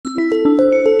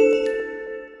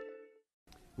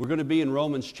We're going to be in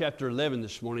Romans chapter 11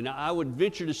 this morning. Now, I would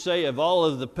venture to say of all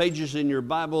of the pages in your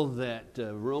Bible that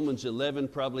Romans 11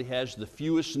 probably has the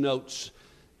fewest notes.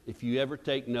 If you ever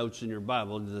take notes in your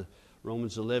Bible,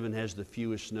 Romans 11 has the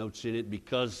fewest notes in it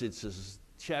because it's a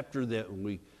chapter that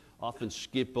we often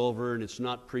skip over and it's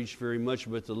not preached very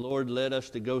much, but the Lord led us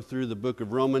to go through the book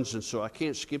of Romans, and so I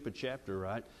can't skip a chapter,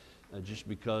 right? Just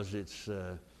because it's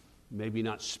maybe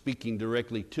not speaking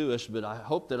directly to us, but I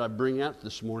hope that I bring out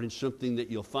this morning something that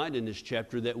you'll find in this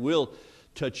chapter that will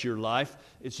touch your life.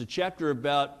 It's a chapter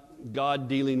about God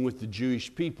dealing with the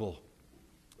Jewish people.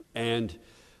 And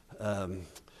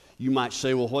you might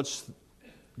say, well, what's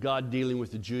God dealing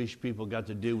with the Jewish people got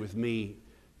to do with me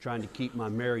trying to keep my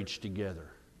marriage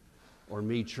together? Or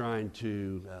me trying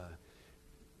to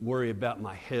worry about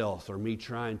my health, or me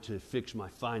trying to fix my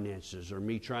finances, or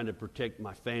me trying to protect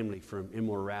my family from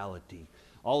immorality.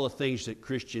 All the things that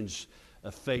Christians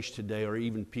face today, or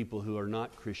even people who are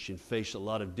not Christian, face a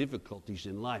lot of difficulties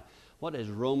in life. What has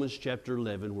Romans chapter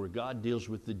 11, where God deals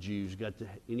with the Jews, got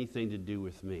anything to do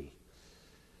with me?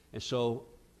 And so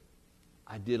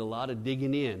I did a lot of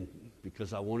digging in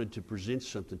because I wanted to present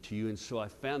something to you, and so I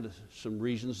found some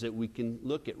reasons that we can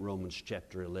look at Romans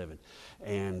chapter 11.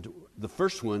 And the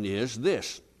first one is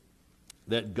this,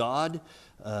 that God,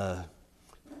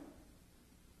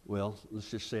 well, let's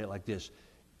just say it like this.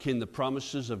 Can the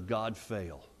promises of God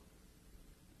fail?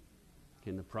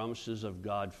 Can the promises of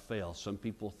God fail? Some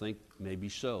people think maybe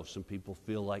so. Some people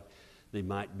feel like they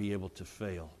might be able to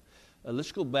fail.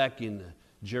 Let's go back in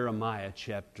Jeremiah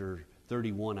chapter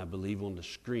 31, I believe, on the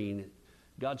screen.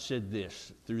 God said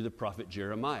this through the prophet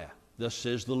Jeremiah. Thus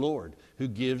says the Lord, who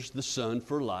gives the sun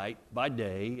for light by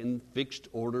day and fixed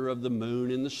order of the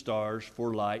moon and the stars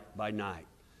for light by night,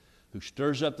 who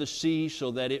stirs up the sea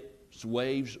so that its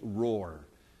waves roar.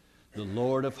 The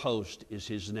Lord of hosts is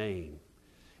his name.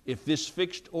 If this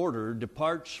fixed order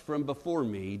departs from before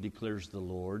me, declares the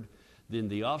Lord, then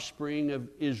the offspring of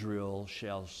Israel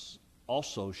shall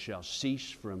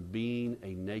cease from being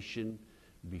a nation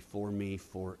before me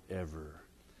forever.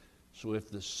 So if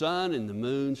the sun and the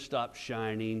moon stop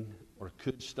shining, or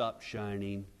could stop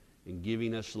shining and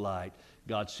giving us light,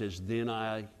 God says, then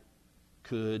I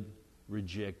could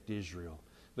reject Israel.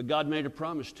 But God made a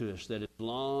promise to us that as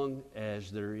long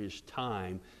as there is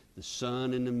time, the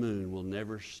sun and the moon will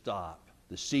never stop.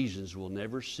 The seasons will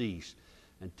never cease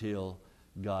until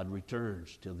God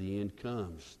returns, till the end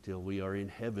comes, till we are in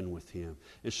heaven with him.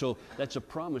 And so that's a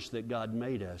promise that God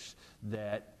made us,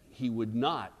 that he would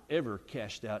not ever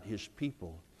cast out his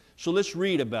people. So let's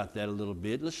read about that a little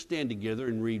bit. Let's stand together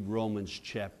and read Romans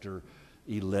chapter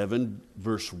 11,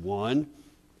 verse 1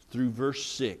 through verse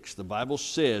 6. The Bible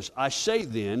says,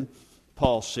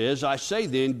 Paul says, I say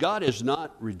then, God has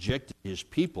not rejected his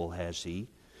people, has he?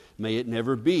 May it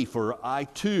never be, for I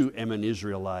too am an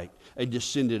Israelite, a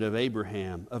descendant of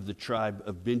Abraham, of the tribe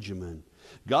of Benjamin.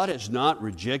 God has not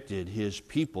rejected his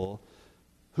people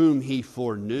whom he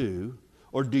foreknew.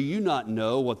 Or do you not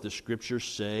know what the scriptures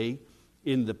say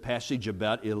in the passage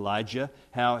about Elijah,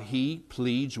 how he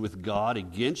pleads with God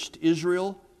against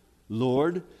Israel?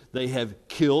 Lord, they have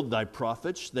killed thy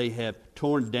prophets, they have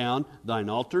torn down thine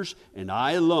altars, and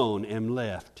I alone am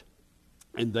left,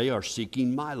 and they are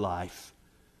seeking my life.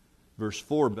 Verse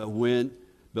 4, but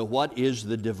what is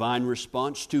the divine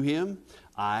response to him?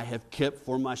 I have kept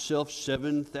for myself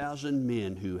 7,000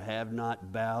 men who have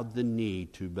not bowed the knee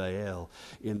to Baal.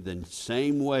 In the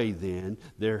same way, then,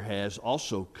 there has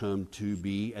also come to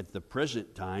be at the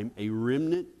present time a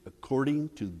remnant according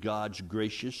to God's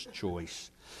gracious choice.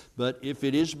 But if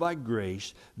it is by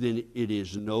grace, then it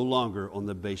is no longer on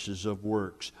the basis of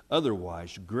works.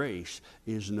 Otherwise, grace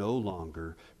is no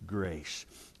longer grace.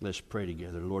 Let's pray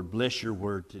together. Lord, bless your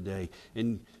word today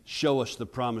and show us the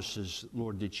promises,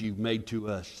 Lord, that you've made to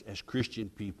us as Christian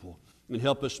people. And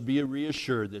help us be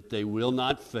reassured that they will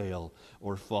not fail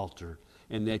or falter.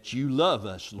 And that you love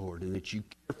us, Lord, and that you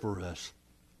care for us.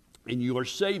 And you are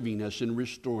saving us and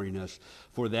restoring us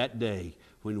for that day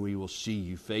when we will see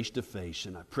you face to face.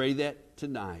 And I pray that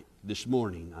tonight, this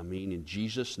morning, in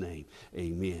Jesus' name,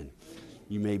 amen.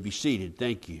 You may be seated.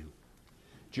 Thank you.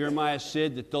 Jeremiah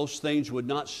said that those things would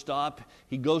not stop.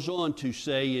 He goes on to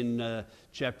say in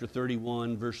chapter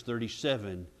 31, verse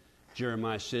 37,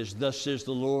 Jeremiah says, thus says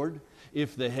the Lord,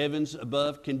 if the heavens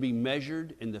above can be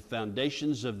measured and the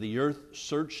foundations of the earth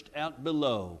searched out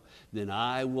below, then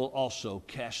I will also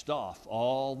cast off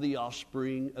all the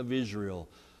offspring of Israel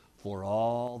for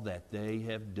all that they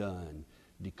have done,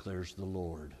 declares the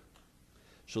Lord.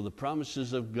 So the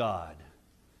promises of God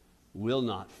will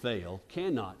not fail,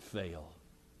 cannot fail.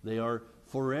 They are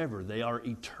forever. They are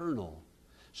eternal.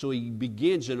 So he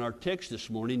begins in our text this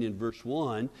morning in verse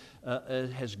 1,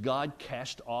 has God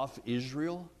cast off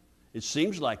Israel? It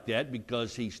seems like that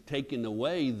because he's taken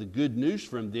away the good news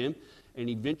from them, and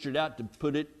he ventured out to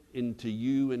put it into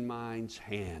you and mine's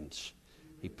hands.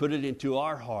 He put it into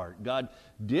our heart. God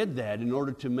did that in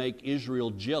order to make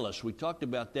Israel jealous. We talked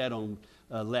about that on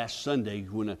last Sunday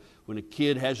when a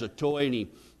kid has a toy and he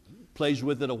plays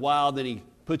with it a while, then he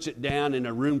puts it down in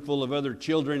a room full of other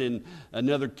children, and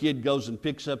another kid goes and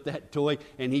picks up that toy,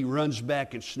 and he runs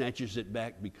back and snatches it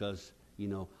back because,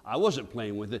 I wasn't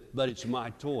playing with it, but it's my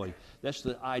toy. That's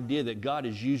the idea that God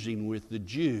is using with the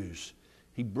Jews.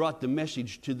 He brought the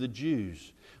message to the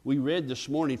Jews. We read this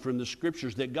morning from the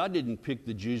Scriptures that God didn't pick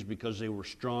the Jews because they were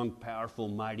strong, powerful,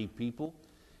 mighty people.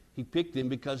 He picked them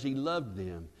because He loved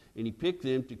them, and He picked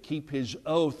them to keep His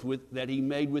oath that He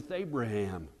made with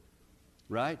Abraham.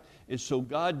 Right? And so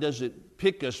God doesn't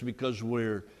pick us because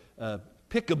we're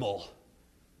pickable.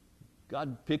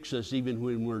 God picks us even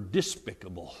when we're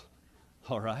despicable.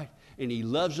 All right? And He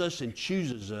loves us and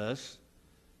chooses us,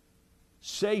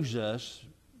 saves us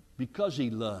because He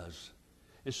loves.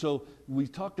 And so we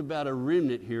talked about a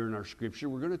remnant here in our Scripture.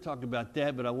 We're going to talk about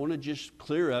that, but I want to just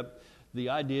clear up the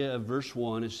idea of verse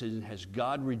 1. It says, has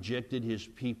God rejected His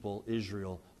people,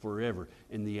 Israel, forever?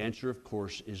 And the answer, of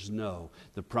course, is no.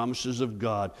 The promises of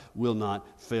God will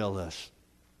not fail us.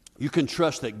 You can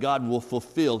trust that God will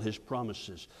fulfill His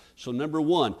promises. So number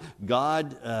one,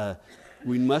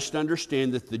 we must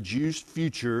understand that the Jews'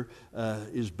 future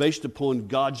is based upon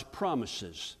God's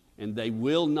promises, and they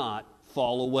will not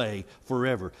fall away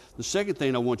forever. The second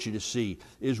thing I want you to see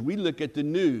is we look at the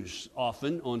news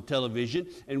often on television,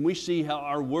 and we see how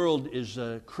our world is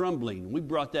crumbling. We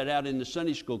brought that out in the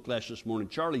Sunday school class this morning.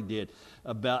 Charlie did,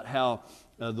 about how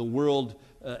the world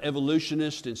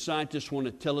evolutionists and scientists want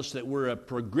to tell us that we're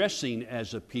progressing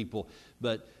as a people,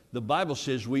 but the Bible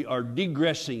says we are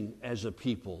degressing as a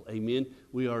people. Amen.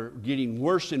 We are getting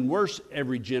worse and worse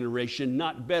every generation,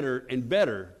 not better and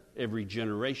better every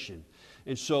generation.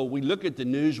 And so we look at the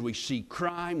news, we see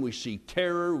crime, we see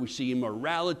terror, we see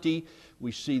immorality,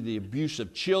 we see the abuse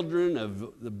of children,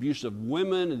 the abuse of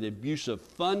women, and the abuse of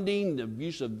funding, the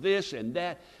abuse of this and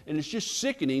that. And it's just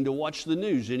sickening to watch the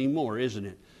news anymore, isn't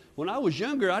it? When I was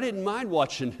younger, I didn't mind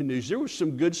watching the news. There was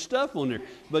some good stuff on there.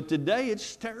 But today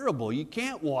it's terrible. You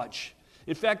can't watch.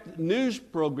 In fact, news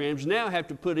programs now have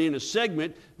to put in a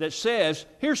segment that says,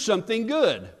 here's something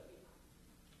good.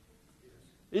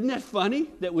 Isn't that funny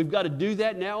that we've got to do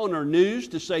that now on our news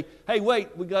to say, hey,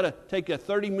 wait, we've got to take a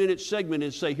 30-minute segment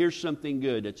and say, here's something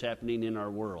good that's happening in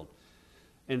our world.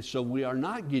 And so we are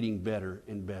not getting better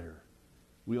and better.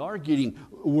 We are getting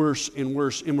worse and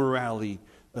worse immorality,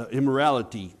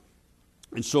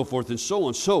 and so forth and so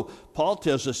on. So Paul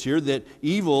tells us here that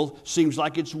evil seems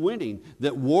like it's winning,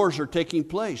 that wars are taking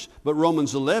place. But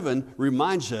Romans 11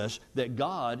 reminds us that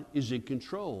God is in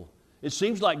control. It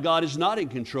seems like God is not in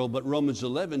control, but Romans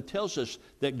 11 tells us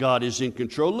that God is in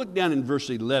control. Look down in verse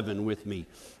 11 with me.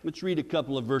 Let's read a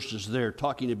couple of verses there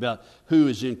talking about who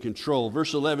is in control.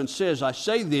 Verse 11 says, I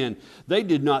say then, they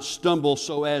did not stumble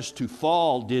so as to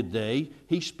fall, did they?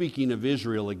 He's speaking of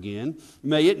Israel again.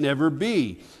 May it never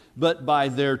be. But by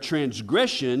their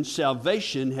transgression,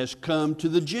 salvation has come to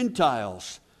the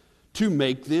Gentiles to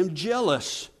make them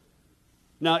jealous.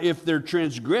 Now, if their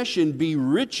transgression be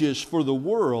riches for the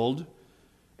world,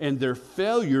 and their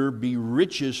failure be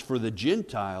riches for the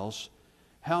Gentiles,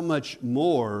 how much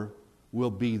more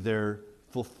will be their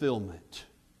fulfillment?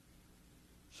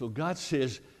 So God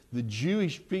says the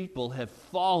Jewish people have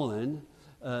fallen.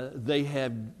 They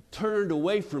have turned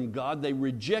away from God. They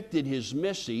rejected His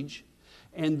message.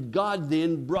 And God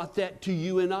then brought that to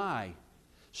you and I.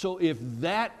 So if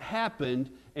that happened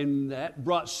and that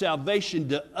brought salvation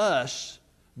to us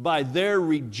by their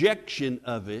rejection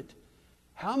of it,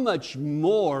 how much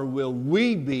more will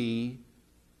we be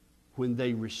when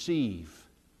they receive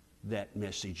that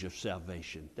message of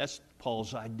salvation? That's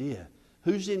Paul's idea.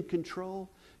 Who's in control?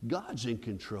 God's in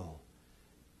control.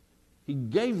 He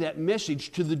gave that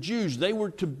message to the Jews. They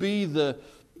were to be the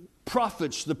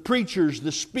prophets, the preachers,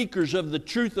 the speakers of the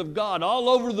truth of God all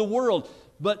over the world,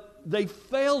 but they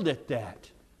failed at that.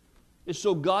 And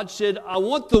so God said, I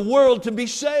want the world to be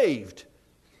saved.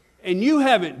 And you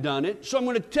haven't done it, so I'm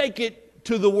going to take it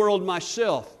to the world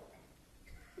myself.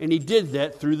 And He did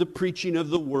that through the preaching of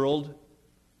the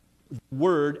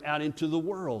word out into the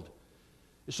world.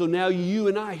 So now you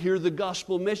and I hear the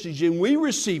gospel message, and we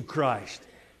receive Christ.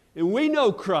 And we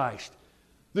know Christ.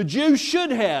 The Jews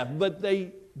should have, but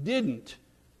they didn't.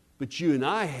 But you and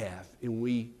I have, and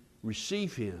we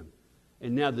receive Him.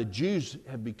 And now the Jews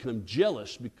have become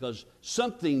jealous because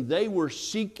something they were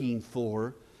seeking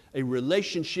for, a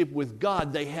relationship with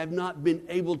God, they have not been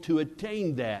able to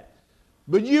attain that.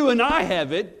 But you and I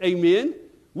have it, amen?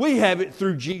 We have it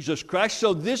through Jesus Christ,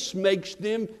 so this makes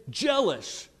them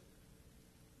jealous.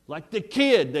 Like the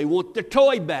kid, they want their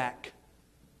toy back.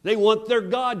 They want their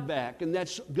God back, and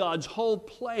that's God's whole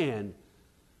plan,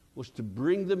 was to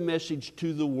bring the message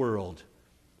to the world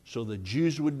so the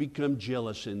Jews would become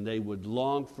jealous and they would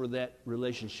long for that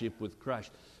relationship with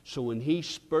Christ. So when He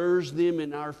spurs them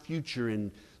in our future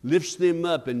and lifts them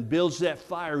up and builds that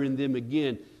fire in them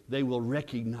again, they will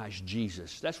recognize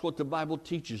Jesus. That's what the Bible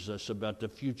teaches us about the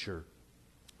future.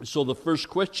 So the first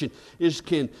question is,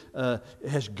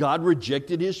 has God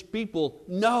rejected His people?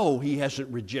 No, He hasn't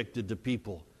rejected the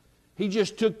people. He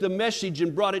just took the message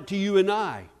and brought it to you and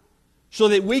I so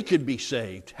that we could be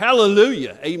saved.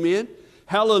 Hallelujah. Amen.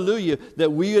 Hallelujah, that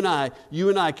you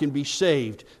and I can be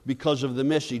saved because of the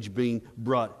message being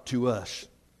brought to us.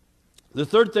 The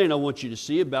third thing I want you to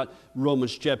see about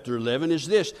Romans chapter 11 is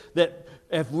this, that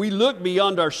if we look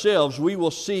beyond ourselves, we will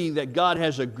see that God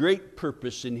has a great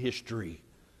purpose in history.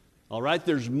 All right,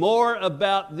 there's more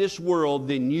about this world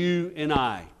than you and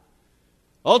I.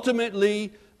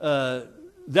 Ultimately,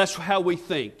 that's how we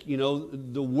think. You know,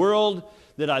 the world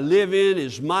that I live in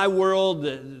is my world.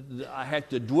 I have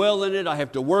to dwell in it. I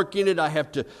have to work in it. I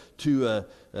have to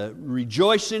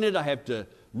rejoice in it. I have to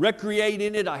recreate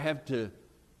in it. I have to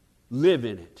live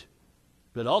in it.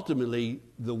 But ultimately,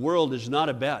 the world is not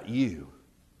about you.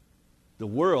 The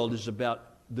world is about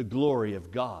the glory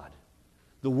of God.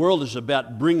 The world is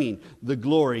about bringing the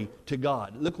glory to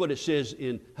God. Look what it says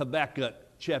in Habakkuk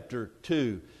chapter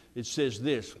 2. It says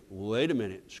this. Wait a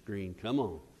minute, screen. Come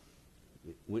on.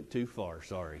 It went too far,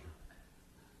 sorry.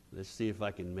 Let's see if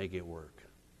I can make it work.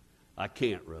 I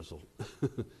can't, Russell.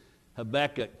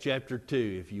 Habakkuk chapter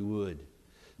 2, if you would.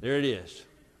 There it is.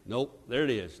 Nope, there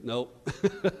it is. Nope.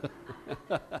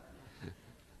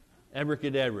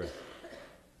 Abracadabra.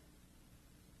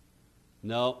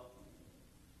 No.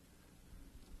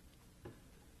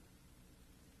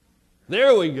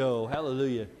 There we go.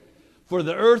 Hallelujah. For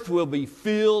the earth will be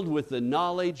filled with the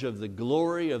knowledge of the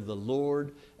glory of the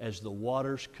Lord as the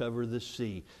waters cover the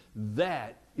sea.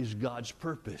 That is God's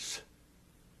purpose.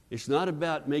 It's not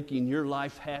about making your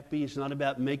life happy. It's not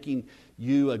about making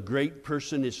you a great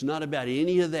person. It's not about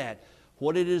any of that.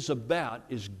 What it is about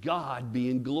is God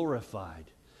being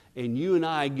glorified. And you and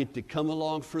I get to come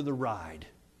along for the ride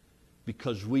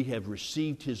because we have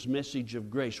received His message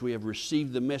of grace. We have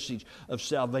received the message of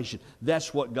salvation.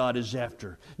 That's what God is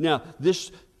after. Now,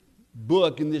 this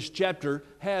book and this chapter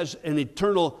has an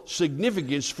eternal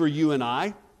significance for you and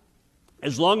I,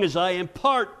 as long as I am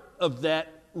part of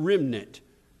that remnant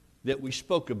that we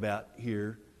spoke about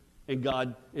here.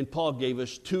 And Paul gave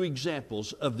us two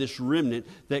examples of this remnant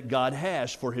that God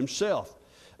has for Himself.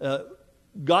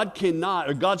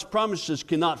 God's promises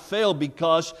cannot fail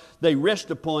because they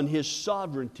rest upon His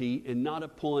sovereignty and not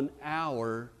upon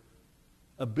our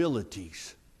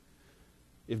abilities.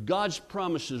 If God's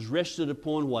promises rested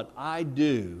upon what I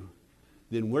do,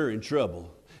 then we're in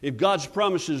trouble. If God's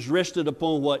promises rested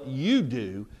upon what you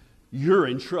do, you're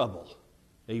in trouble.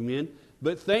 Amen?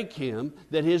 But thank Him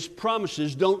that His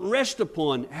promises don't rest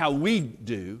upon how we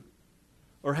do,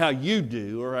 or how you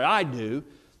do, or I do.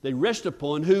 They rest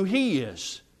upon who He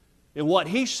is and what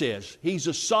He says. He's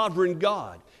a sovereign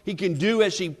God. He can do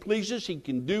as He pleases. He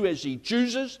can do as He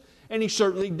chooses. And He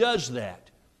certainly does that.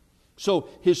 So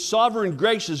His sovereign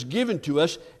grace is given to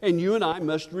us, and you and I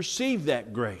must receive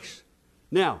that grace.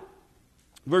 Now,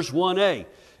 verse 1a,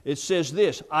 it says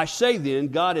this, I say then,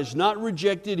 God has not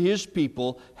rejected His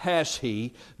people, has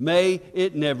He? May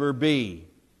it never be.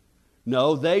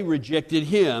 No, they rejected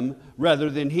Him rather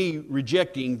than He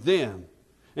rejecting them.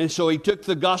 And so He took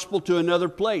the gospel to another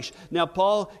place. Now,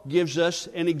 Paul gives us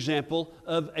an example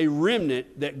of a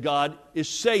remnant that God is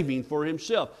saving for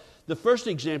Himself. The first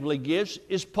example he gives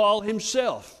is Paul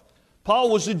himself. Paul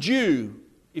was a Jew,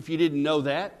 if you didn't know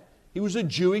that. He was a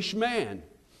Jewish man.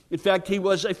 In fact, he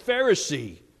was a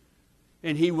Pharisee.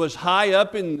 And he was high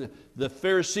up in the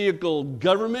Pharisaical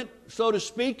government, so to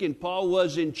speak. And Paul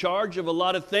was in charge of a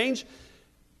lot of things,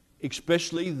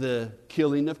 especially the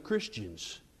killing of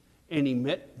Christians. And he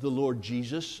met the Lord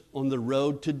Jesus on the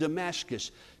road to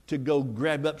Damascus to go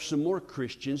grab up some more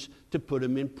Christians to put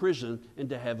them in prison and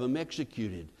to have them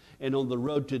executed. And on the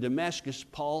road to Damascus,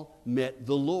 Paul met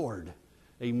the Lord.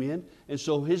 Amen? And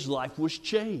so his life was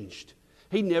changed.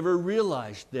 He never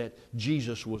realized that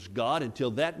Jesus was God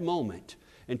until that moment,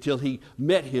 until he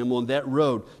met Him on that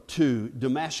road to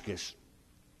Damascus.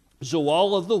 So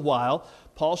all of the while,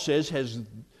 Paul says, has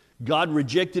God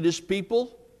rejected His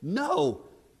people? No.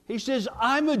 He says,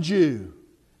 I'm a Jew,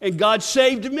 and God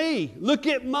saved me. Look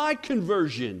at my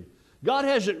conversion. God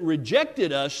hasn't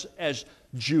rejected us as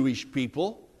Jewish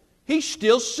people. He's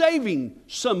still saving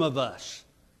some of us.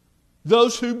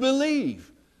 Those who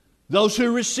believe, those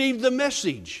who receive the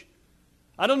message.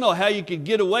 I don't know how you could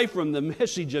get away from the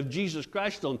message of Jesus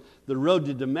Christ on the road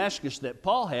to Damascus that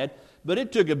Paul had, but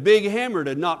it took a big hammer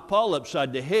to knock Paul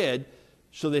upside the head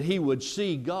so that he would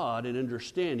see God and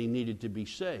understand he needed to be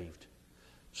saved.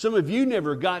 Some of you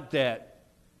never got that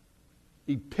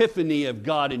epiphany of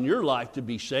God in your life to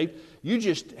be saved. You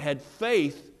just had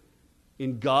faith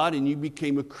in God and you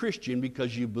became a Christian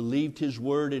because you believed His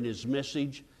word and His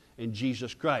message and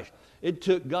Jesus Christ. It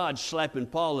took God slapping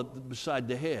Paul up beside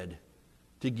the head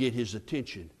to get his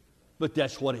attention. But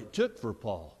that's what it took for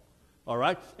Paul. All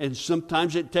right? And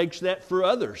sometimes it takes that for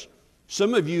others.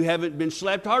 Some of you haven't been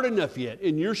slapped hard enough yet,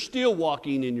 and you're still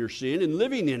walking in your sin and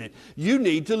living in it. You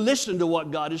need to listen to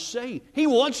what God is saying. He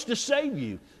wants to save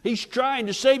you. He's trying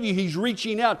to save you. He's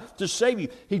reaching out to save you.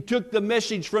 He took the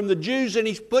message from the Jews and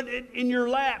He's put it in your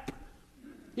lap.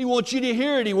 He wants you to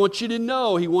hear it. He wants you to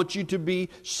know. He wants you to be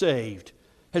saved.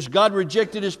 Has God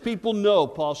rejected His people? No.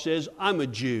 Paul says, I'm a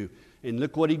Jew, and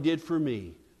look what He did for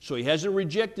me. So He hasn't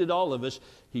rejected all of us.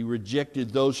 He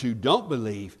rejected those who don't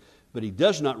believe, but He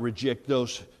does not reject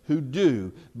those who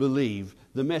do believe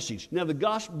the message. Now,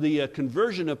 the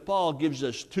conversion of Paul gives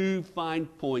us two fine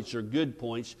points or good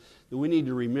points that we need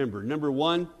to remember. Number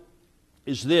one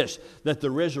is this, that the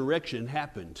resurrection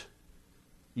happened.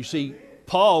 You see,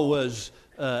 Paul was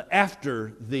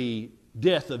after the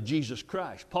death of Jesus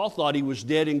Christ. Paul thought he was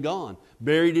dead and gone,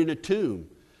 buried in a tomb.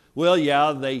 Well,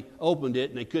 yeah, they opened it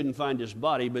and they couldn't find His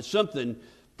body, but something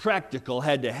practical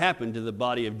had to happen to the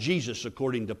body of Jesus,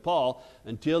 according to Paul,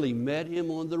 until he met Him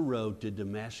on the road to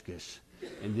Damascus.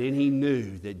 And then he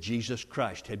knew that Jesus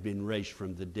Christ had been raised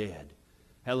from the dead.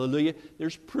 Hallelujah.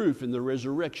 There's proof in the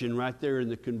resurrection right there in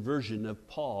the conversion of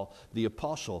Paul, the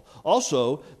apostle.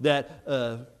 Also,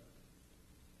 that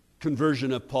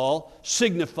conversion of Paul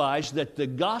signifies that the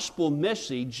gospel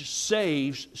message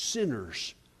saves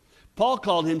sinners. Paul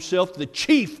called himself the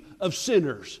chief of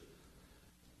sinners.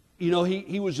 You know,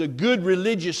 he was a good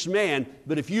religious man,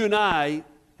 but if you and I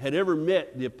had ever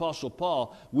met the Apostle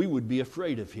Paul, we would be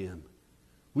afraid of him.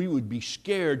 We would be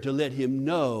scared to let him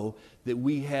know that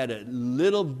we had a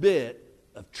little bit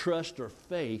of trust or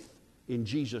faith in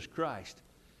Jesus Christ,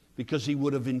 because he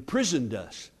would have imprisoned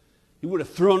us. He would have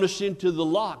thrown us into the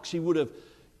locks. He would have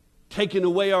taken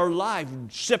away our life,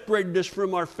 separated us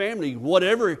from our family.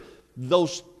 Whatever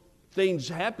those things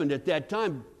happened at that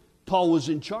time, Paul was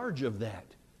in charge of that.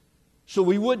 So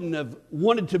we wouldn't have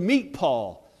wanted to meet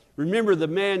Paul. Remember the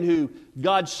man who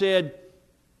God said,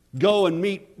 go and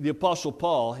meet the Apostle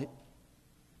Paul.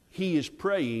 He is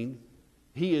praying.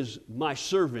 He is my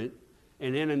servant.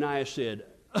 And Ananias said,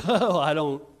 oh, I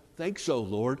don't think so,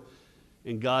 Lord.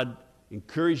 And God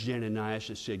encouraged Ananias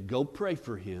and said, go pray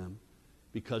for him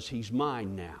because he's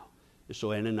mine now. And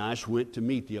so Ananias went to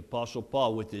meet the Apostle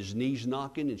Paul with his knees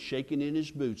knocking and shaking in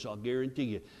his boots, I'll guarantee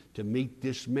you, to meet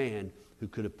this man who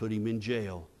could have put him in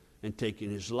jail and taken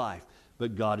his life.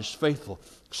 But God is faithful.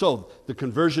 So the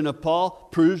conversion of Paul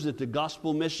proves that the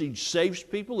gospel message saves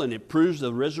people, and it proves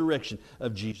the resurrection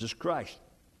of Jesus Christ.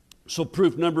 So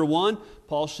proof number one,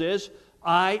 Paul says,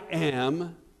 I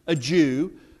am a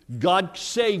Jew. God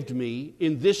saved me.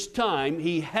 In this time,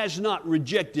 He has not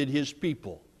rejected His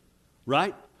people.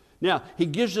 Right? Now, he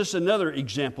gives us another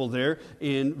example there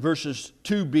in verses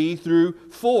 2b through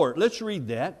 4. Let's read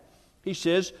that. He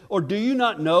says, or do you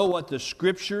not know what the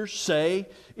Scriptures say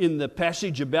in the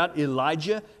passage about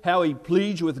Elijah, how he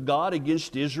pleads with God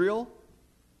against Israel?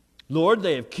 Lord,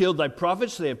 they have killed thy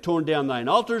prophets, they have torn down thine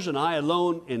altars, and I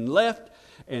alone am left,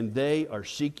 and they are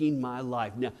seeking my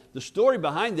life. Now, the story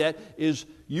behind that is,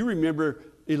 you remember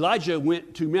Elijah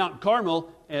went to Mount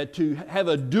Carmel to have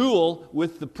a duel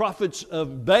with the prophets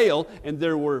of Baal, and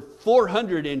there were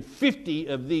 450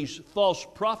 of these false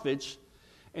prophets,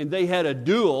 and they had a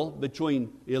duel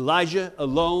between Elijah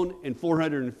alone and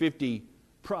 450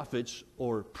 prophets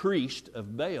or priests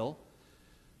of Baal.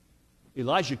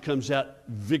 Elijah comes out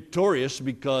victorious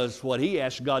because what he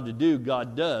asked God to do,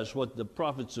 God does. What the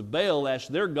prophets of Baal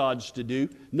asked their gods to do,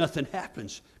 nothing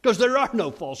happens. Because there are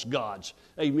no false gods.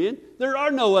 Amen? There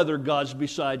are no other gods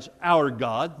besides our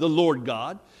God, the Lord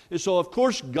God. And so, of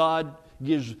course, God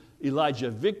gives Elijah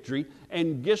victory.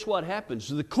 And guess what happens?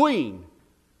 The queen,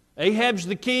 Ahab's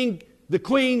the king, the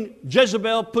queen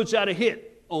Jezebel puts out a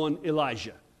hit on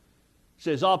Elijah.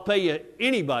 Says, I'll pay you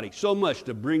anybody so much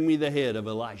to bring me the head of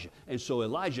Elijah. And so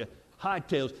Elijah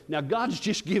hightails. Now, God's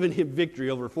just given him victory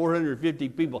over 450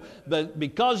 people. But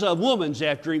because a woman's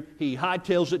after him, he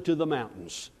hightails it to the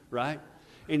mountains, right?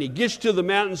 And he gets to the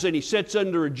mountains and he sits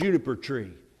under a juniper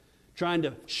tree, trying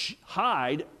to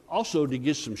hide, also to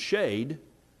get some shade.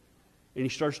 And he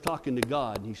starts talking to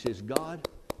God. And he says, God,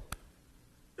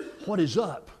 what is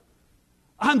up?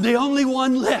 I'm the only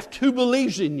one left who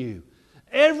believes in you.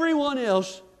 Everyone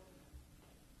else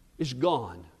is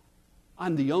gone.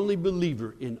 I'm the only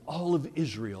believer in all of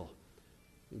Israel.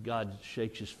 And God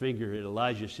shakes his finger at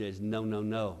Elijah and says, no, no,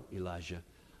 no, Elijah.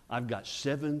 I've got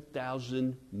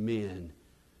 7,000 men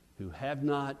who have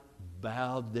not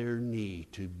bowed their knee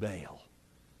to Baal.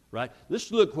 Right?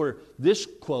 Let's look where this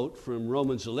quote from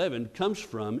Romans 11 comes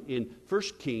from in 1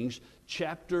 Kings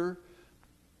chapter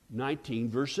 19,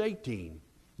 verse 18.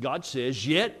 God says,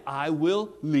 yet I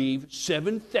will leave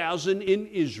 7,000 in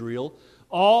Israel,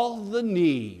 all the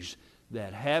knees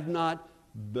that have not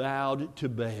bowed to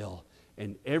Baal,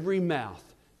 and every mouth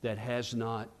that has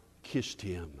not kissed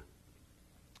him.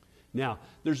 Now,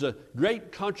 there's a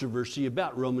great controversy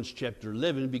about Romans chapter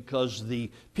 11 because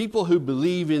the people who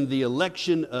believe in the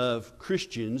election of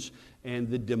Christians and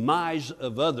the demise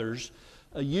of others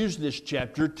use this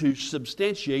chapter to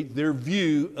substantiate their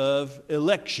view of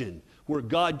election, where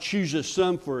God chooses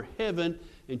some for heaven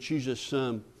and chooses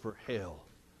some for hell,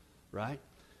 right?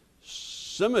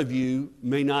 Some of you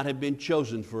may not have been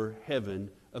chosen for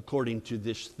heaven according to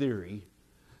this theory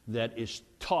that is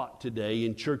taught today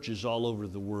in churches all over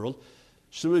the world.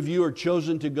 Some of you are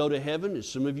chosen to go to heaven, and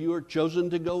some of you are chosen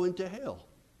to go into hell.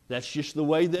 That's just the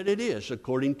way that it is,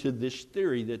 according to this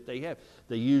theory that they have.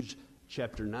 They use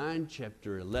chapter 9,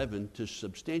 chapter 11 to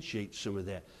substantiate some of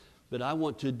that. But I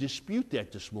want to dispute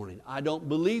that this morning. I don't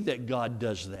believe that God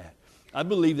does that. I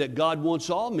believe that God wants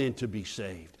all men to be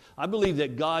saved. I believe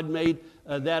that God made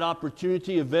that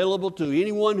opportunity available to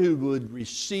anyone who would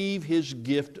receive His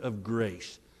gift of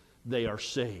grace. They are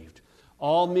saved.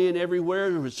 All men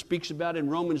everywhere, as it speaks about in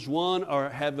Romans 1,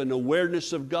 have an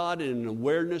awareness of God and an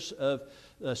awareness of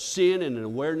sin and an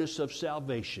awareness of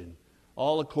salvation,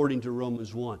 all according to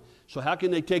Romans 1. So how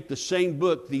can they take the same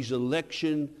book, these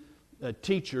election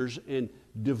teachers, and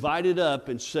divide it up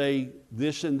and say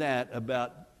this and that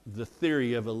about the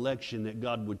theory of election, that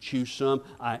God would choose some?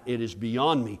 It is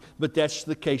beyond me. But that's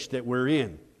the case that we're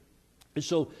in. And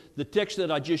so the text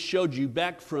that I just showed you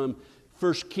back from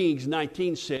 1 Kings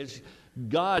 19 says,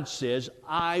 God says,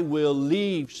 I will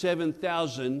leave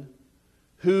 7,000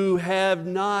 who have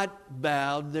not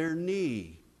bowed their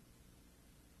knee.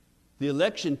 The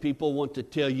election people want to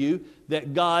tell you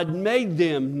that God made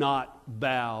them not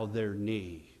bow their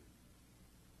knee.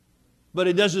 But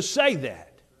it doesn't say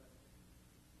that.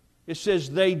 It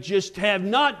says they just have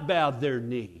not bowed their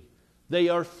knee. They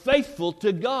are faithful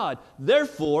to God.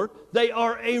 Therefore, they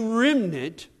are a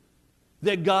remnant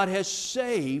that God has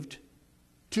saved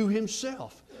to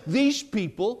Himself. These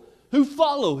people who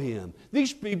follow Him.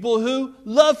 These people who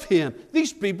love Him.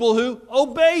 These people who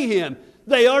obey Him.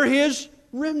 They are His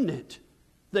remnant.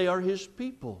 They are His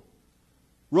people.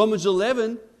 Romans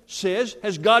 11 says,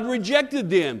 has God rejected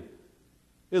them?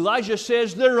 Elijah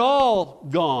says, they're all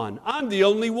gone. I'm the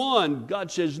only one. God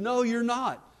says, no, you're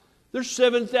not. There's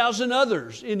 7,000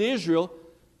 others in Israel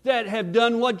that have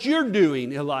done what you're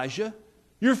doing, Elijah.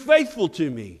 You're faithful to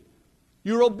me.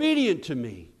 You're obedient to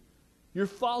me. You're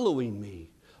following me.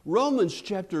 Romans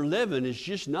chapter 11 is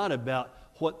just not about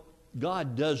what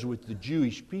God does with the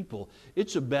Jewish people.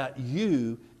 It's about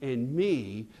you and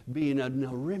me being a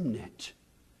remnant.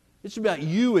 It's about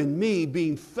you and me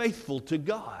being faithful to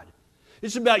God.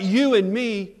 It's about you and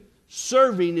me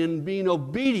serving and being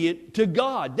obedient to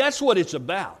God. That's what it's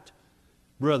about,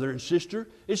 brother and sister.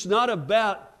 It's not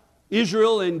about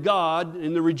Israel and God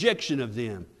and the rejection of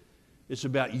them. It's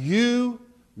about you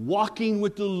walking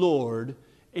with the Lord,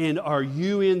 and are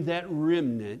you in that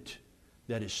remnant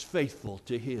that is faithful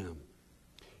to Him?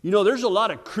 You know, there's a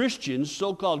lot of Christians,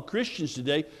 so-called Christians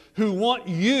today, who want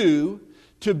you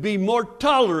to be more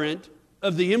tolerant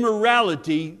of the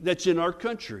immorality that's in our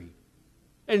country.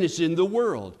 And it's in the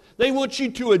world. They want you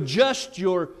to adjust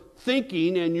your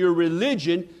thinking and your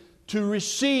religion to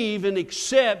receive and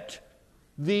accept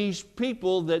these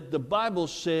people that the Bible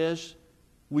says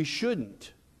we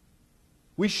shouldn't.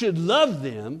 We should love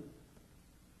them,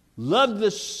 love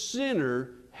the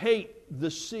sinner, hate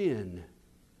the sin.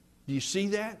 Do you see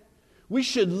that? We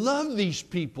should love these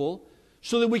people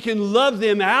so that we can love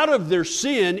them out of their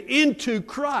sin into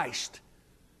Christ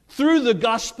through the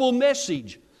gospel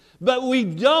message. But we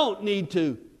don't need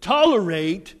to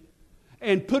tolerate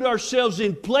and put ourselves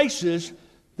in places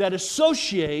that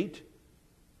associate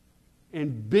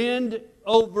and bend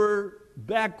over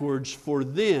backwards for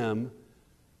them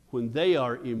when they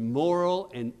are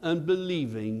immoral and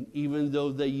unbelieving, even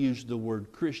though they use the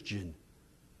word Christian.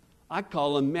 I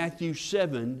call them Matthew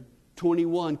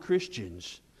 7:21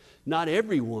 Christians. Not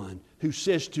everyone who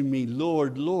says to me,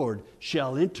 Lord, Lord,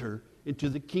 shall enter into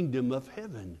the kingdom of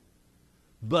heaven,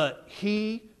 but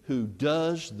he who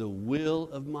does the will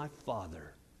of my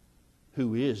Father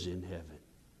who is in heaven.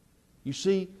 You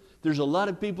see, there's a lot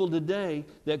of people today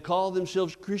that call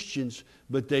themselves Christians,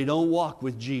 but they don't walk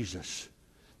with Jesus.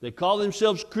 They call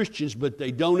themselves Christians, but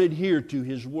they don't adhere to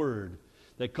His Word.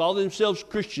 They call themselves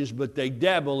Christians, but they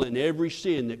dabble in every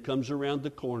sin that comes around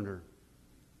the corner.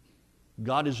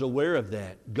 God is aware of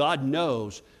that. God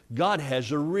knows. God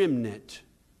has a remnant.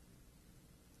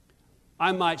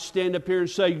 I might stand up here and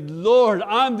say, Lord,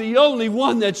 I'm the only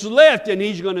one that's left. And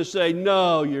He's going to say,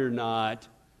 no, you're not.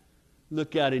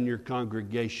 Look out in your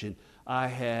congregation. I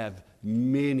have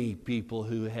many people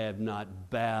who have not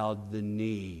bowed the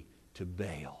knee to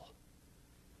Baal.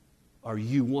 Are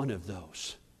you one of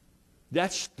those?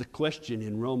 That's the question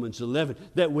in Romans 11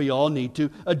 that we all need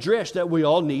to address, that we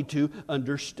all need to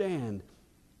understand.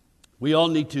 We all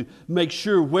need to make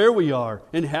sure where we are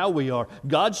and how we are.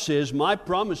 God says, my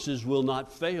promises will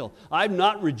not fail. I've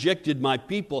not rejected my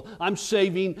people. I'm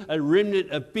saving a remnant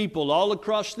of people all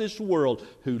across this world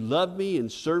who love me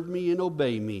and serve me and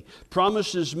obey me.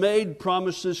 Promises made,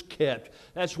 promises kept.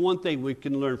 That's one thing we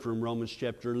can learn from Romans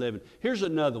chapter 11. Here's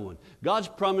another one. God's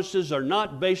promises are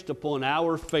not based upon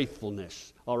our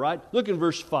faithfulness. All right? Look in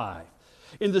verse 5.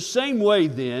 In the same way,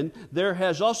 then, there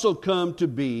has also come to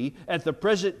be, at the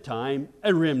present time,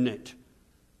 a remnant.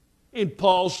 In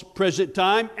Paul's present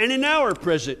time and in our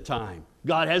present time,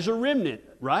 God has a remnant,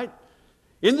 right?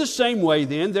 In the same way,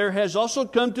 then, there has also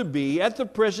come to be, at the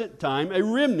present time, a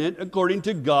remnant according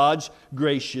to God's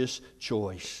gracious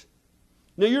choice.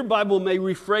 Now, your Bible may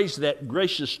rephrase that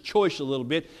gracious choice a little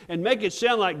bit and make it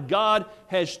sound like God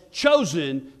has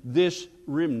chosen this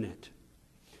remnant.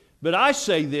 But I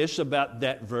say this about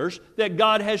that verse, that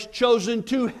God has chosen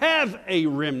to have a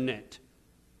remnant.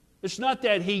 It's not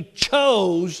that He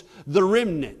chose the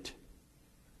remnant.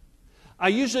 I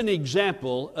use an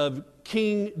example of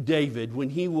King David when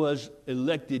he was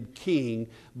elected king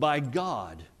by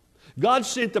God. God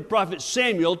sent the prophet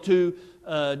Samuel to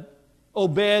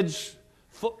Obed's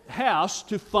house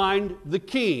to find the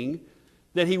king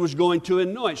that he was going to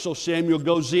anoint. So Samuel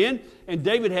goes in, and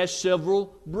David has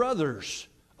several brothers.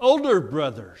 Older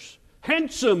brothers,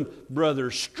 handsome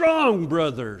brothers, strong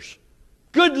brothers,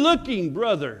 good-looking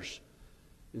brothers.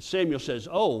 And Samuel says,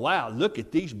 oh, wow, look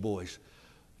at these boys.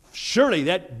 Surely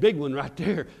that big one right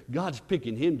there, God's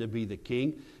picking him to be the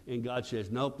king. And God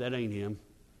says, nope, that ain't him.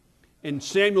 And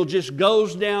Samuel just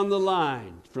goes down the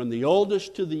line from the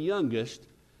oldest to the youngest.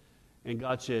 And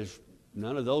God says,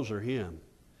 none of those are him.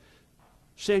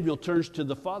 Samuel turns to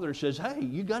the father and says, hey,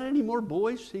 you got any more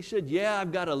boys? He said, yeah,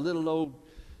 I've got a little old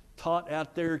tot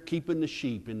out there keeping the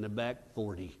sheep in the back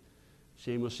 40.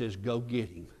 Samuel says, go get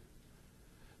him.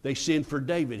 They send for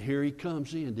David. Here he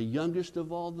comes in, the youngest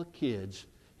of all the kids.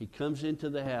 He comes into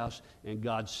the house, and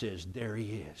God says, there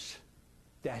he is.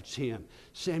 That's him.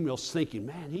 Samuel's thinking,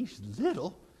 man, he's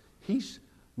little. He's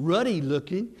ruddy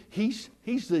looking. He's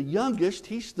the youngest.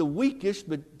 He's the weakest,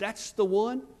 but that's the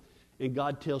one. And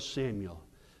God tells Samuel,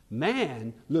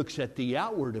 man looks at the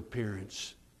outward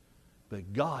appearance,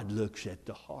 but God looks at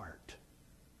the heart.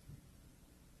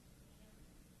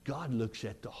 God looks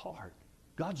at the heart.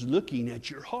 God's looking at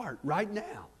your heart right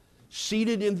now,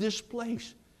 seated in this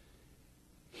place.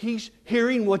 He's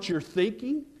hearing what you're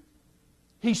thinking.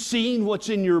 He's seeing what's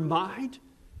in your mind.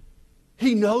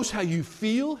 He knows how you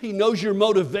feel. He knows your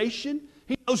motivation.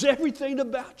 He knows everything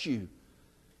about you.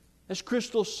 As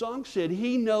Crystal's song said,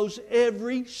 He knows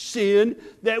every sin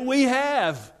that we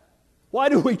have. Why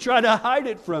do we try to hide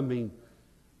it from Him?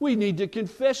 We need to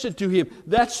confess it to Him.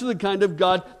 That's the kind of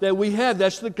God that we have.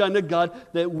 That's the kind of God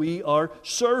that we are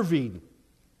serving.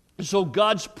 So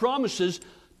God's promises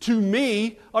to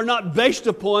me are not based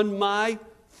upon my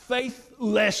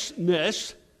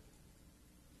faithlessness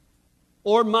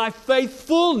or my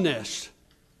faithfulness.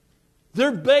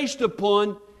 They're based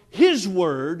upon His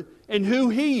Word and who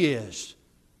He is.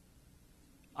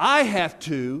 I have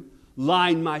to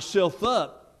line myself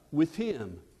up with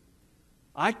Him.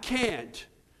 I can't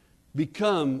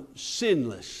become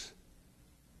sinless.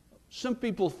 Some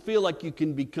people feel like you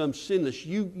can become sinless.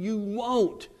 You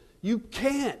won't. You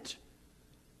can't.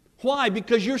 Why?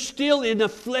 Because you're still in a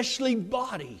fleshly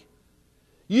body.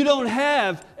 You don't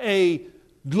have a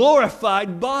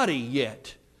glorified body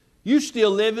yet. You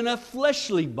still live in a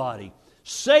fleshly body.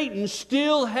 Satan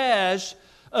still has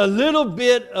a little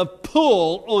bit of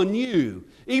pull on you,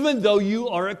 even though you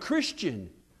are a Christian.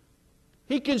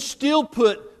 He can still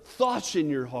put thoughts in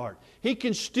your heart. He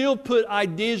can still put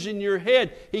ideas in your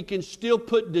head. He can still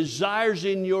put desires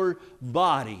in your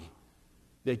body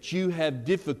that you have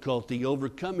difficulty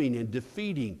overcoming and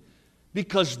defeating,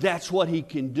 because that's what He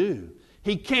can do.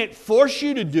 He can't force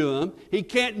you to do them. He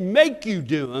can't make you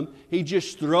do them. He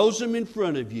just throws them in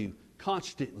front of you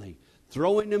constantly,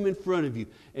 throwing them in front of you.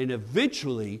 And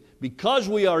eventually, because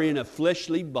we are in a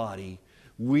fleshly body,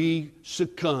 we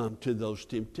succumb to those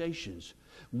temptations.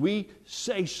 We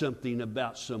say something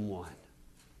about someone.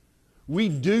 We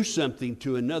do something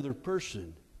to another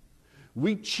person.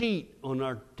 We cheat on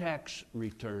our tax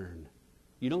return.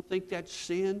 You don't think that's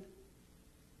sin?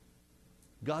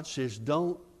 God says,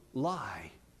 don't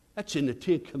lie. That's in the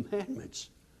Ten Commandments.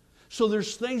 So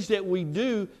there's things that we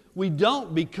do, we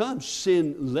don't become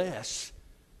sinless,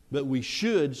 but we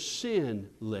should sin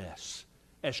less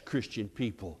as Christian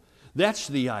people. That's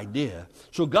the idea.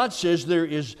 So God says there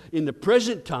is, in the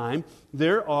present time,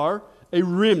 there are a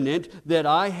remnant that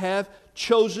I have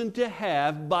chosen to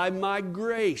have by my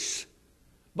grace.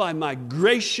 By my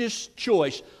gracious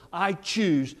choice, I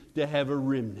choose to have a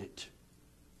remnant.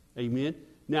 Amen?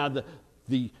 Now,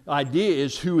 the idea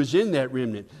is who is in that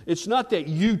remnant. It's not that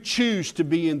you choose to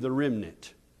be in the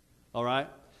remnant. All right?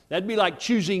 That'd be like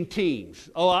choosing teams.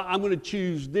 Oh, I'm going to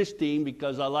choose this team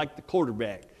because I like the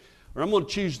quarterback. Or I'm going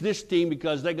to choose this team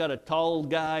because they got a tall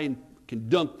guy and can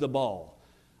dunk the ball.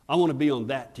 I want to be on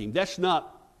that team. That's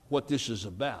not what this is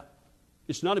about.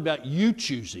 It's not about you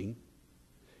choosing.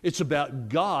 It's about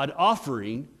God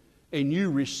offering and you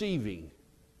receiving.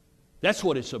 That's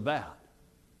what it's about.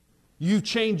 You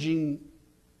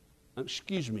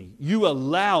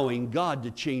allowing God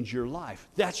to change your life.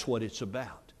 That's what it's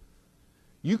about.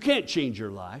 You can't change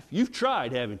your life. You've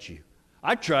tried, haven't you?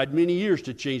 I tried many years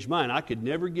to change mine. I could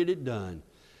never get it done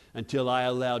until I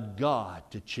allowed God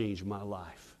to change my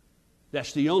life.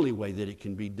 That's the only way that it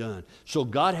can be done. So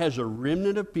God has a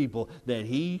remnant of people that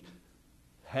He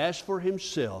has for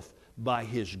Himself by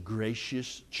His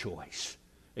gracious choice.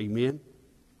 Amen?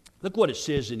 Look what it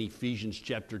says in Ephesians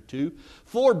chapter 2.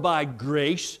 For by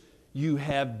grace you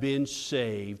have been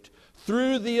saved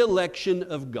through the election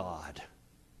of God.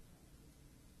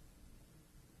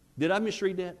 Did I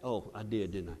misread that? Oh, I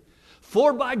did, didn't I?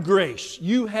 For by grace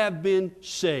you have been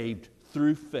saved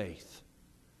through faith.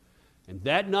 And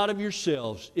that not of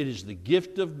yourselves, it is the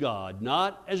gift of God,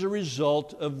 not as a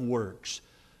result of works,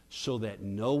 so that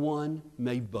no one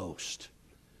may boast.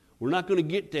 We're not going to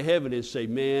get to heaven and say,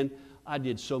 man, I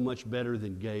did so much better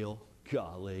than Gail.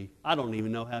 Golly, I don't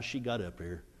even know how she got up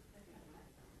here.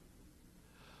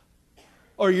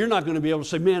 Or you're not going to be able to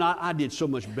say, man, I did so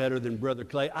much better than Brother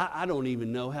Clay. I don't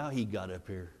even know how he got up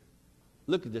here.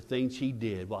 Look at the things he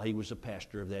did while he was a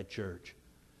pastor of that church.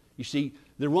 You see,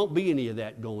 there won't be any of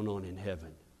that going on in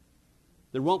heaven.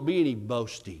 There won't be any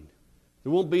boasting.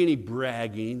 There won't be any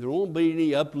bragging. There won't be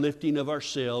any uplifting of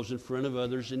ourselves in front of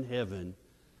others in heaven.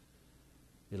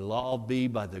 It'll all be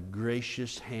by the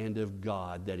gracious hand of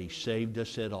God that He saved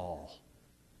us at all.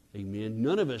 Amen.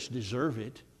 None of us deserve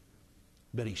it,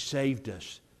 but He saved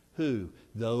us. Who?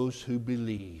 Those who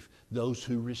believe, those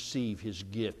who receive His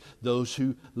gift, those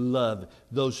who love,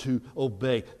 those who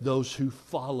obey, those who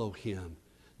follow Him.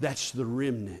 That's the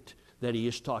remnant that He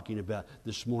is talking about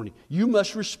this morning. You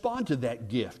must respond to that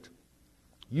gift.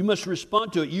 You must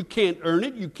respond to it. You can't earn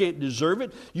it. You can't deserve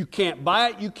it. You can't buy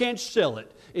it. You can't sell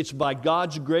it. It's by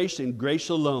God's grace and grace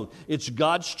alone. It's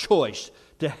God's choice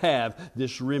to have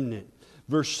this remnant.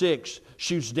 Verse 6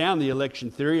 shoots down the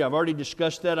election theory. I've already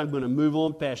discussed that. I'm going to move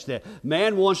on past that.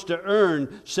 Man wants to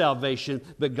earn salvation,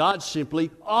 but God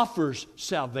simply offers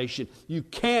salvation. You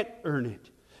can't earn it.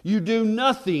 You do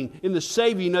nothing in the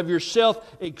saving of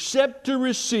yourself except to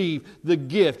receive the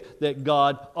gift that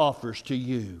God offers to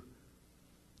you.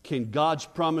 Can God's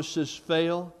promises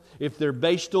fail? If they're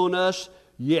based on us,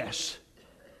 yes.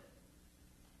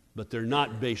 But they're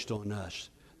not based on us.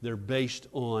 They're based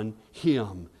on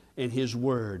Him and His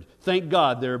Word. Thank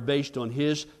God they're based on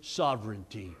His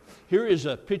sovereignty. Here is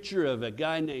a picture of a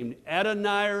guy named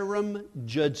Adoniram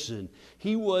Judson.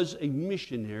 He was a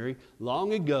missionary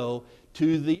long ago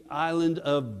to the island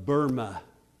of Burma.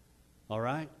 All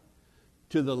right?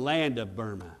 To the land of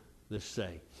Burma, let's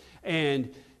say.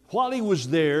 And while he was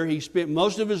there, he spent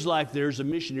most of his life there as a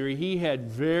missionary. He had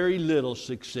very little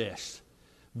success,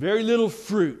 very little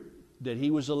fruit that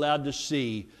he was allowed to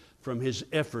see from his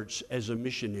efforts as a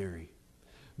missionary.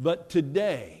 But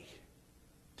today,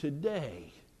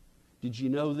 did you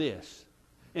know this?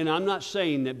 And I'm not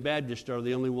saying that Baptists are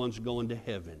the only ones going to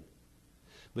heaven.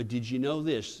 But did you know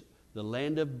this? The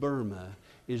land of Burma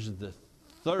is the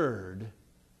third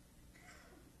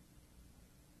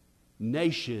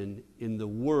nation in the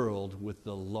world with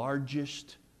the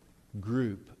largest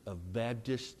group of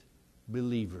Baptist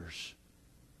believers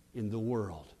in the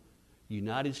world.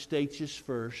 United States is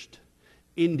first,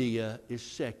 India is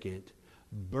second,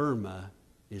 Burma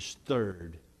is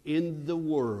third in the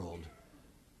world.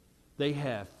 They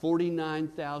have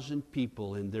 49,000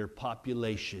 people in their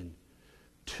population.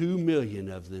 2 million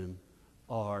of them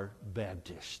are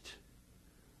Baptist.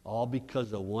 All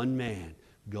because of one man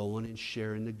going and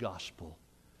sharing the gospel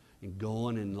and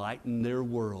going and enlightening their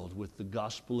world with the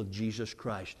gospel of Jesus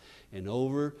Christ. And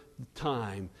over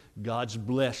time, God's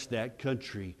blessed that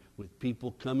country with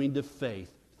people coming to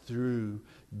faith through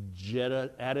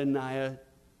Adoniram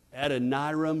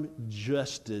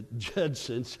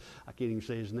Judson's, I can't even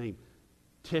say his name,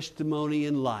 testimony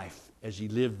in life as he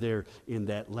lived there in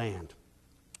that land.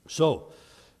 So,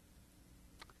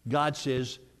 God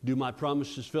says, do my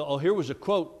promises fail? Oh, here was a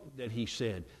quote that he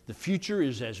said. The future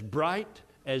is as bright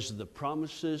as the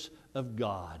promises of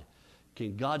God.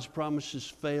 Can God's promises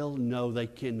fail? No, they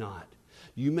cannot.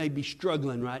 You may be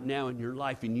struggling right now in your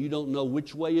life and you don't know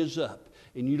which way is up.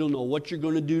 And you don't know what you're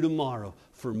going to do tomorrow.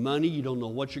 For money, you don't know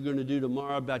what you're going to do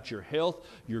tomorrow about your health.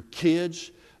 Your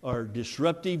kids are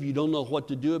disruptive. You don't know what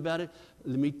to do about it.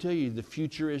 Let me tell you, the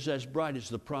future is as bright as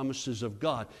the promises of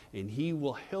God. And He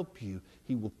will help you.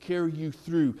 He will carry you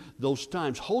through those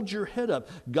times. Hold your head up.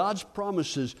 God's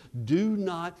promises do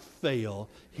not fail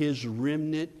His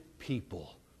remnant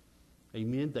people.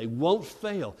 Amen. They won't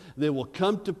fail. They will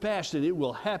come to pass, and it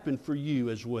will happen for you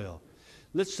as well.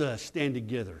 Let's stand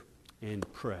together and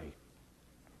pray.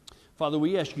 Father,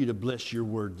 we ask you to bless your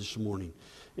word this morning.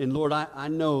 And Lord, I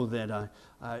know that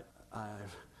I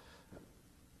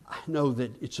know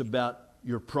that it's about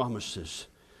your promises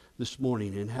this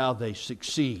morning and how they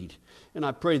succeed. And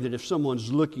I pray that if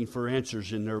someone's looking for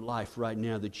answers in their life right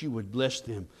now, that you would bless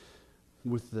them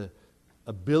with the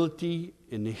ability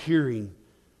and the hearing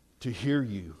to hear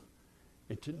you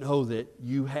and to know that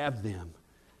you have them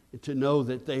and to know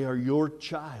that they are your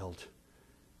child,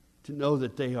 to know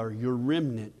that they are your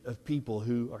remnant of people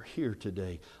who are here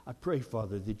today. I pray,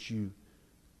 Father, that you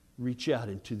reach out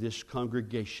into this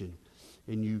congregation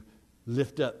and you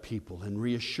lift up people and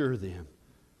reassure them.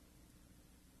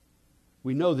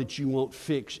 We know that you won't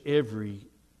fix everything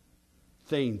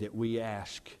that we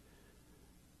ask,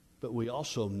 but we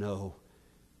also know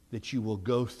that you will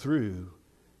go through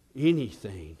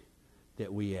anything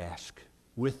that we ask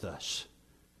with us.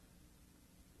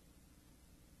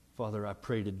 Father, I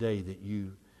pray today that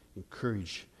you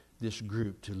encourage this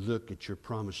group to look at your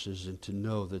promises and to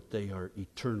know that they are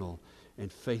eternal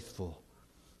and faithful.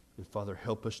 And Father,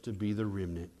 help us to be the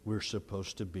remnant we're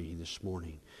supposed to be this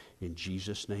morning. In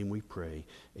Jesus' name we pray.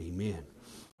 Amen.